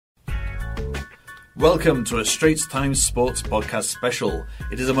Welcome to a Straits Times Sports Podcast special.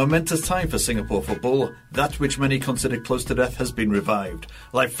 It is a momentous time for Singapore football. That which many considered close to death has been revived.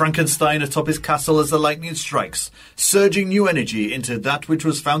 Like Frankenstein atop his castle as the lightning strikes, surging new energy into that which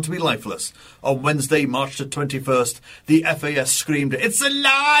was found to be lifeless. On Wednesday, March the 21st, the FAS screamed, "It's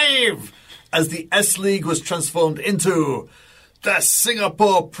alive!" as the S-League was transformed into the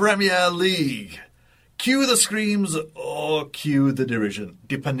Singapore Premier League. Cue the screams or cue the derision,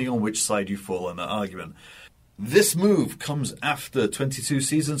 depending on which side you fall in that argument. This move comes after 22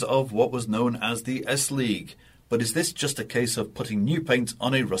 seasons of what was known as the S-League. But is this just a case of putting new paint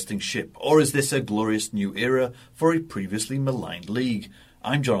on a rusting ship, or is this a glorious new era for a previously maligned league?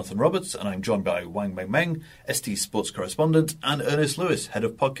 I'm Jonathan Roberts, and I'm joined by Wang Meng Meng, ST Sports correspondent, and Ernest Lewis, head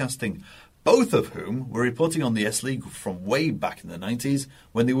of podcasting, both of whom were reporting on the S-League from way back in the 90s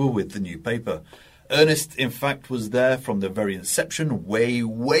when they were with the new paper. Ernest, in fact, was there from the very inception, way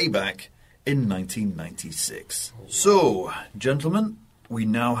back in 1996. So, gentlemen, we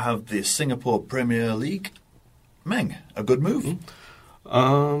now have the Singapore Premier League. Meng, a good move?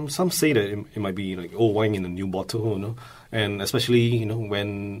 Some say that it might be like old wine in a new bottle, and especially,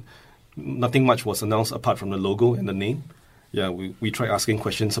 when nothing much was announced apart from the logo and the name. Yeah, we tried asking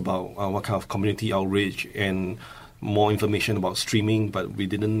questions about what kind of community outreach and more information about streaming, but we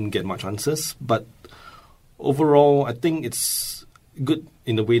didn't get much answers. But overall, I think it's good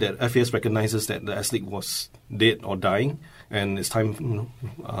in the way that FAS recognizes that the S-League was dead or dying, and it's time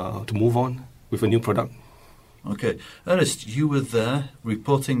to move on with a new product. Okay. Ernest, you were there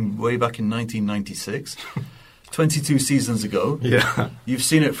reporting way back in 1996, 22 seasons ago. Yeah. You've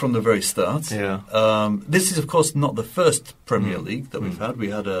seen it from the very start. Yeah. This is, of course, not the first Premier League that we've had. We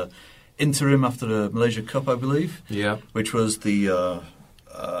had a interim after the Malaysia Cup, I believe. Yeah. Which was the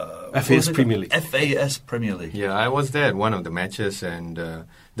FAS Premier League. FAS Premier League. Yeah, I was there at one of the matches, and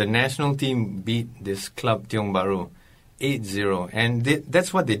the national team beat this club, Tiong Bahru, 8-0. And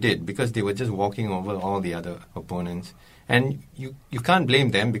that's what they did, because they were just walking over all the other opponents. And you can't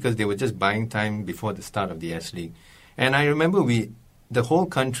blame them, because they were just buying time before the start of the S-League. And I remember the whole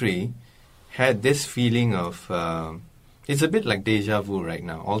country had this feeling of... it's a bit like deja vu right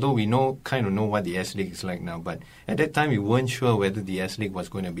now, although we kind of know what the S-League is like now. But at that time, we weren't sure whether the S-League was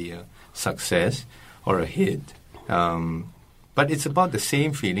going to be a success or a hit. But it's about the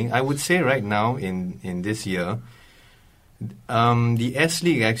same feeling. I would say right now in this year, the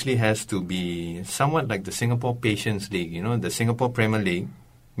S-League actually has to be somewhat like the Singapore Patience League, the Singapore Premier League.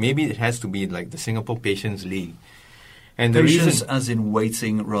 Maybe it has to be like the Singapore Patience League. And the patience reason, as in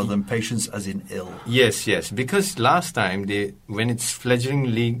waiting rather than patience as in ill. Yes. Because last time, when it's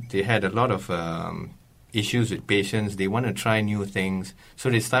fledgling league, they had a lot of issues with patience. They want to try new things.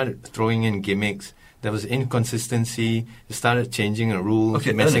 So they started throwing in gimmicks. There was inconsistency. They started changing a rule,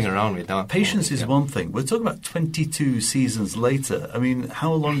 messing around with that. Patience is one thing. We're talking about 22 seasons later. I mean,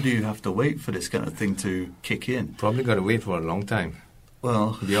 how long do you have to wait for this kind of thing to kick in? Probably got to wait for a long time.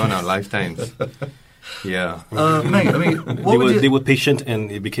 Well, beyond our lifetimes. Yeah. Meng, I mean, they were patient,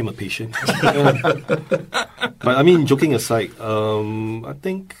 and it became a patient. But I mean, joking aside, I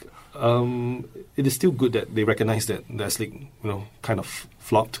think it is still good that they recognize that the S-League, kind of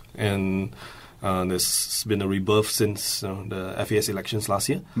flopped, and there's been a rebirth since the FAS elections last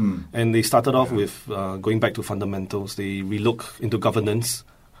year. And they started off with going back to fundamentals. They relook into governance,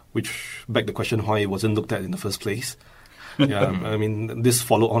 which begged the question why it wasn't looked at in the first place. Yeah, I mean, this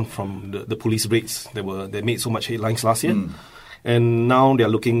followed on from the police raids that made so much headlines last year, and now they are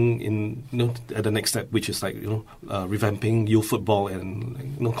looking at the next step, which is like revamping youth football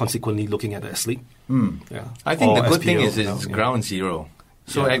and consequently looking at the S-League. Yeah, I think the good SPL, thing is it's ground zero.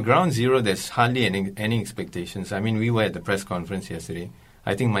 So at ground zero, there's hardly any expectations. I mean, we were at the press conference yesterday.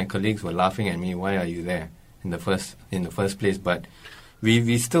 I think my colleagues were laughing at me. Why are you there in the first place? But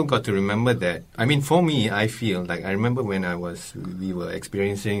we still got to remember that. I mean, for me, I feel like I remember when we were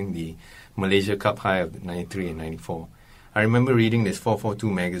experiencing the Malaysia Cup high of 93 and 94. I remember reading this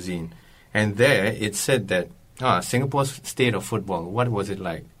 442 magazine, and there it said that Singapore's state of football, what was it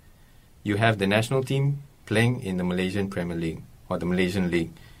like? You have the national team playing in the Malaysian Premier League or the Malaysian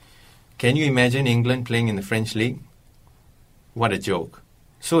League. Can you imagine England playing in the French League? What a joke.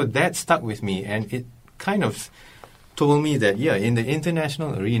 So that stuck with me, and it kind of told me that, in the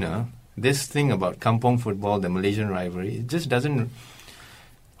international arena, this thing about kampong football, the Malaysian rivalry, it just doesn't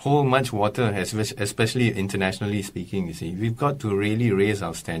hold much water, especially internationally speaking, you see. We've got to really raise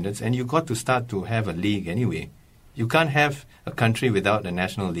our standards, and you've got to start to have a league anyway. You can't have a country without a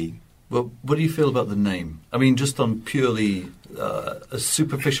national league. Well, what do you feel about the name? I mean, just on purely a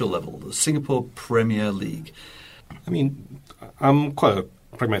superficial level, the Singapore Premier League. I mean, I'm quite a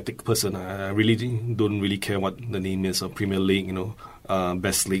pragmatic person. I really don't really care what the name is, or Premier League,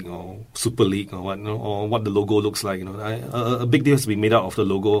 Best League or Super League or what, or what the logo looks like. A big deal has to be made out of the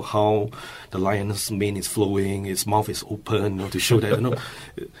logo, how the lion's mane is flowing, its mouth is open, to show that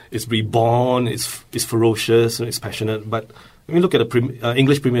it's reborn, it's ferocious, it's passionate. But when you look at the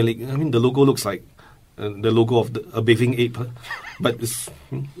English Premier League, the logo looks like the logo of a bathing ape, but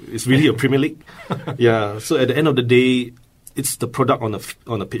it's really a Premier League. Yeah. So at the end of the day, it's the product on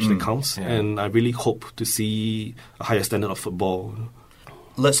the pitch that counts, and I really hope to see a higher standard of football.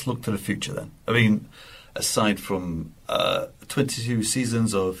 Let's look to the future then. Aside from 22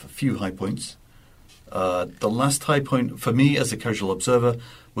 seasons of a few high points, the last high point for me as a casual observer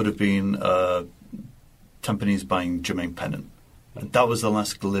would have been Tampines buying Jermaine Pennant. And that was the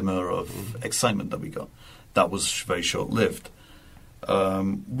last glimmer of excitement that we got. That was very short-lived.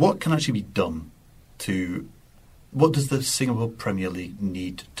 What can actually be done what does the Singapore Premier League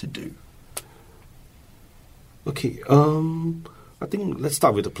need to do? Okay, I think let's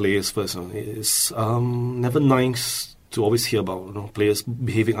start with the players first. It's never nice to always hear about players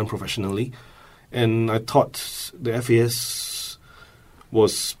behaving unprofessionally. And I thought the FAS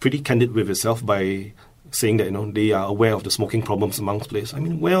was pretty candid with itself by saying that they are aware of the smoking problems amongst players.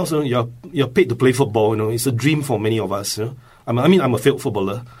 Where else you're paid to play football? It's a dream for many of us. I'm a failed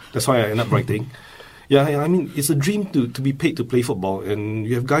footballer. That's why I end up writing. Yeah, it's a dream to be paid to play football, and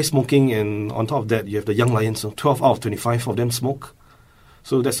you have guys smoking, and on top of that, you have the young lions. 12 out of 25 of them smoke.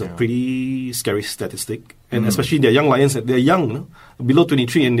 So that's a pretty scary statistic, and especially the young lions. They're young, below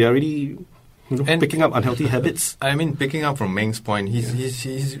 23, and they're already picking up unhealthy habits. Picking up from Meng's point,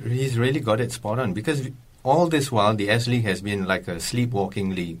 he's really got it spot on, because all this while the S League has been like a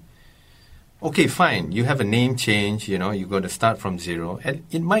sleepwalking league. Okay, fine. You have a name change, you got to start from zero. And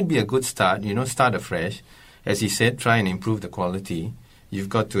it might be a good start, start afresh. As he said, try and improve the quality. You've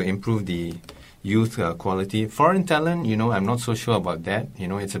got to improve the youth quality. Foreign talent, I'm not so sure about that.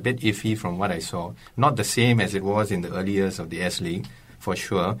 It's a bit iffy from what I saw. Not the same as it was in the early years of the S League, for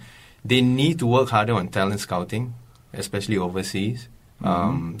sure. They need to work harder on talent scouting, especially overseas.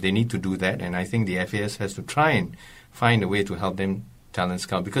 They need to do that, and I think the FAS has to try and find a way to help them talent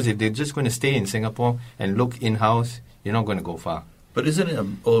scout, because if they're just going to stay in Singapore and look in-house, you're not going to go far. But isn't it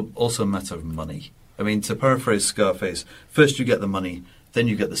also a matter of money? To paraphrase Scarface, first you get the money, then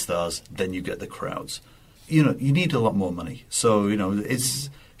you get the stars, then you get the crowds. You need a lot more money. So,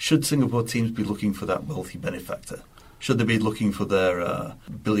 should Singapore teams be looking for that wealthy benefactor? Should they be looking for their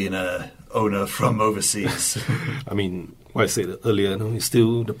billionaire owner from overseas? What I said earlier, it's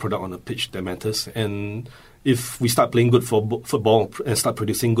still the product on the pitch that matters, and if we start playing good football and start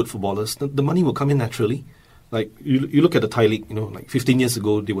producing good footballers, the money will come in naturally. Like, you look at the Thai League, like 15 years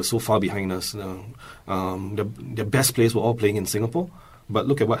ago, they were so far behind us. Their best players were all playing in Singapore. But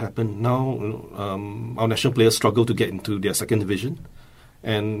look at what happened. Now, our national players struggle to get into their second division.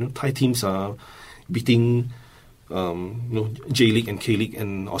 And Thai teams are beating J-League and K-League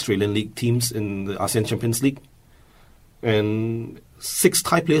and Australian League teams in the ASEAN Champions League. And 6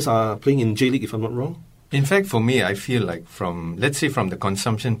 Thai players are playing in J-League, if I'm not wrong. In fact, for me, I feel like let's say from the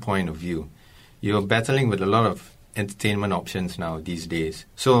consumption point of view, you're battling with a lot of entertainment options now these days.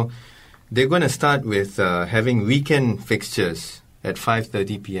 So they're going to start with having weekend fixtures at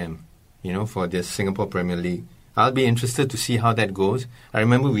 5:30 p.m., for the Singapore Premier League. I'll be interested to see how that goes. I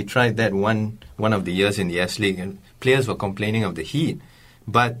remember we tried that one of the years in the S League, and players were complaining of the heat.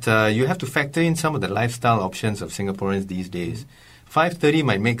 But you have to factor in some of the lifestyle options of Singaporeans these days. 5:30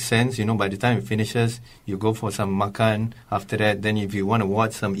 might make sense, by the time it finishes, you go for some makan. After that, then if you want to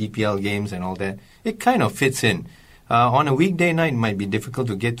watch some EPL games and all that, it kind of fits in. On a weekday night, it might be difficult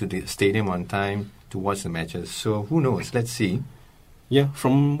to get to the stadium on time to watch the matches. So who knows? Let's see. Yeah,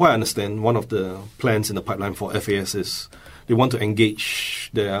 from what I understand, one of the plans in the pipeline for FAS is they want to engage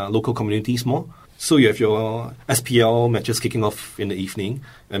their local communities more. So you have your SPL matches kicking off in the evening,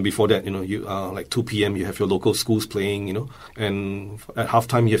 and before that, you like 2 p.m. you have your local schools playing, and at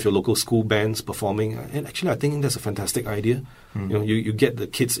halftime you have your local school bands performing. And actually, I think that's a fantastic idea. You get the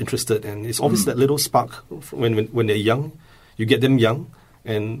kids interested, and it's always that little spark when they're young. You get them young,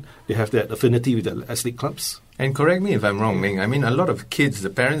 and they have that affinity with the S League clubs. And correct me if I'm wrong, Meng. A lot of kids,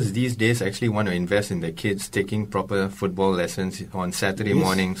 the parents these days actually want to invest in their kids taking proper football lessons on Saturday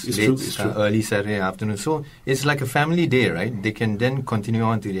mornings, early Saturday afternoon. So it's like a family day, right? They can then continue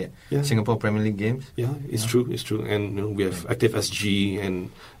on to the Singapore Premier League games. Yeah, it's true. And we have Active SG and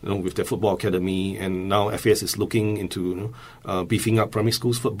with their football academy, and now FAS is looking into beefing up primary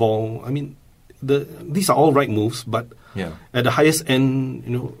schools football. These are all right moves, but at the highest end,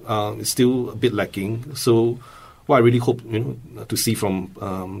 it's still a bit lacking. So what I really hope to see from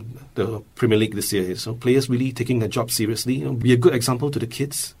the Premier League this year is players really taking their job seriously. Be a good example to the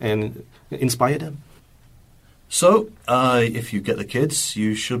kids and inspire them. So, if you get the kids,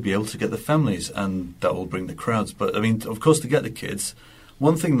 you should be able to get the families, and that will bring the crowds. But, I mean, of course, to get the kids,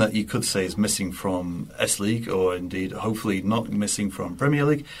 one thing that you could say is missing from S-League, or indeed, hopefully not missing from Premier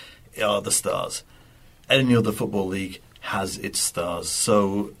League, are the stars. Any other football league has its stars.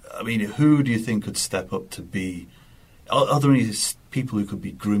 So, I mean, who do you think could step up to be... Are there any people who could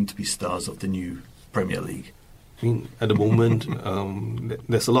be groomed to be stars of the new Premier League? I mean, at the moment,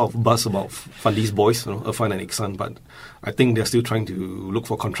 there's a lot of buzz about Fundy's boys, Irfan and Iksan, but I think they're still trying to look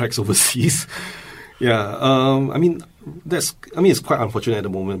for contracts overseas. Yeah, I mean, it's quite unfortunate at the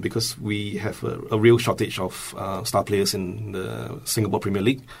moment because we have a real shortage of star players in the Singapore Premier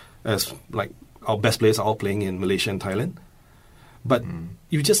League, as like our best players are all playing in Malaysia and Thailand. But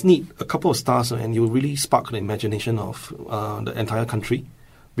you just need a couple of stars, and you really spark the imagination of the entire country.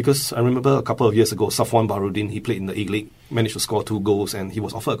 Because I remember a couple of years ago, Safwan Baharudin, he played in the A-League, managed to score 2 goals, and he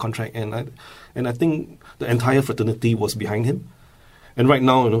was offered a contract. And I think the entire fraternity was behind him. And right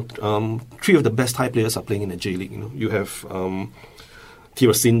now, 3 of the best Thai players are playing in the J-League. You have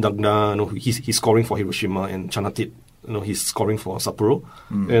Thirasin Dagda, he's scoring for Hiroshima, and Chanatit, he's scoring for Sapporo.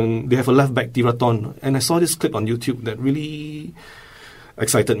 And they have a left back, Tiraton. And I saw this clip on YouTube that really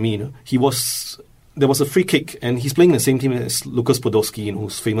excited me. There was a free kick, and he's playing in the same team as Lukas Podolski,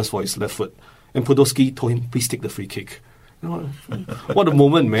 who's famous for his left foot. And Podolski told him, please take the free kick. What a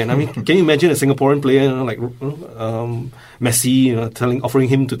moment, man. I mean, can you imagine a Singaporean player like Messi, offering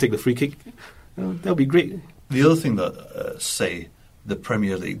him to take the free kick? That would be great. The other thing that, say, the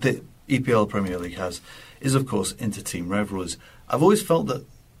Premier League, the EPL Premier League has, is, of course, inter-team rivalries. I've always felt that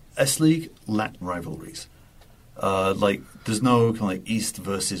S-League lacked rivalries. There's no kind of like East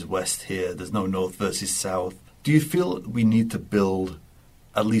versus West here. There's no North versus South. Do you feel we need to build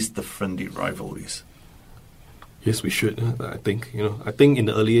at least the friendly rivalries? Yes, we should. I think I think in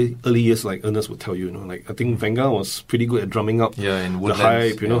the early years, like Ernest would tell you, I think Wenger was pretty good at drumming up the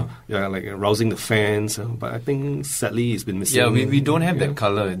hype, like rousing the fans. But I think sadly it's been missing. Yeah, we don't have that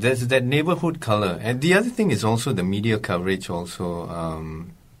color. There's that neighborhood color, and the other thing is also the media coverage. Also,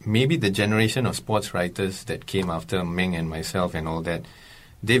 maybe the generation of sports writers that came after Meng and myself and all that,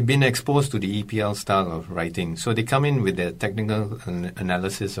 they've been exposed to the EPL style of writing. So they come in with their technical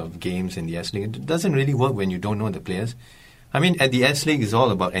analysis of games in the S-League. It doesn't really work when you don't know the players. I mean, at the S-League, it's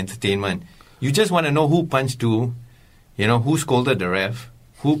all about entertainment. You just want to know who punched who, who scolded the ref,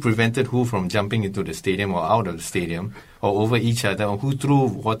 who prevented who from jumping into the stadium or out of the stadium or over each other, or who threw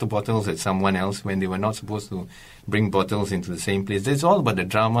water bottles at someone else when they were not supposed to bring bottles into the same place. It's all about the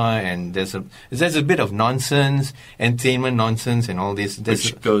drama, and there's a bit of nonsense, entertainment nonsense and all this.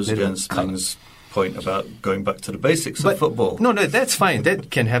 Which goes against Ming's point about going back to the basics of football. No, that's fine. That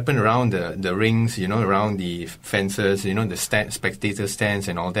can happen around the rings, around the fences, the spectator stands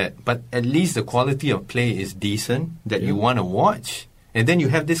and all that. But at least the quality of play is decent that you want to watch. And then you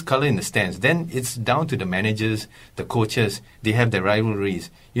have this colour in the stands. Then it's down to the managers, the coaches. They have their rivalries.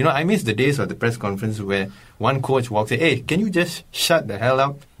 I miss the days of the press conference where one coach walks in, hey, can you just shut the hell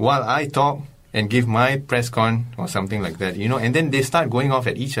up while I talk and give my press con or something like that, And then they start going off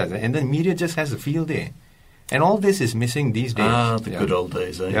at each other. And then media just has a field day. And all this is missing these days. The good old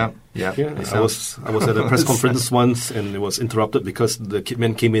days, eh? Yeah. I was at a press conference once, and it was interrupted because the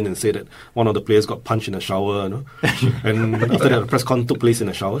man came in and said that one of the players got punched in the shower, and after that, the press con took place in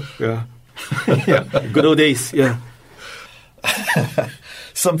the shower. Yeah, good old days. Yeah.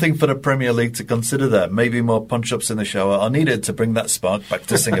 Something for the Premier League to consider there. Maybe more punch-ups in the shower are needed to bring that spark back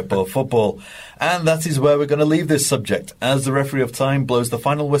to Singapore football. And that is where we're going to leave this subject, as the referee of time blows the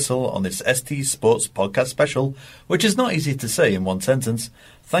final whistle on this ST Sports podcast special, which is not easy to say in one sentence.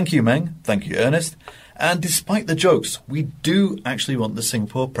 Thank you, Meng. Thank you, Ernest. And despite the jokes, we do actually want the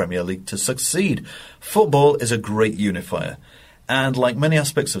Singapore Premier League to succeed. Football is a great unifier. And like many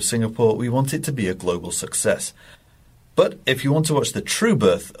aspects of Singapore, we want it to be a global success. But if you want to watch the true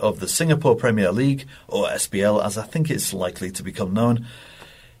birth of the Singapore Premier League, or SPL as I think it's likely to become known,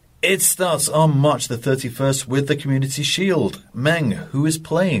 it starts on March the 31st with the Community Shield. Meng, who is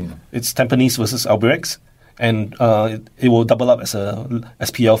playing? It's Tampines versus Albirex, and it will double up as a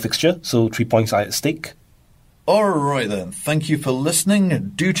SPL fixture, so 3 points are at stake. All right then, thank you for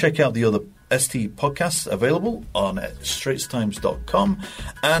listening. Do check out the other ST podcasts available on straitstimes.com,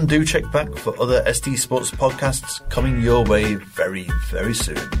 and do check back for other ST Sports podcasts coming your way very, very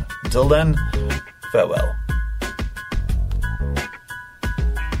soon. Until then, farewell.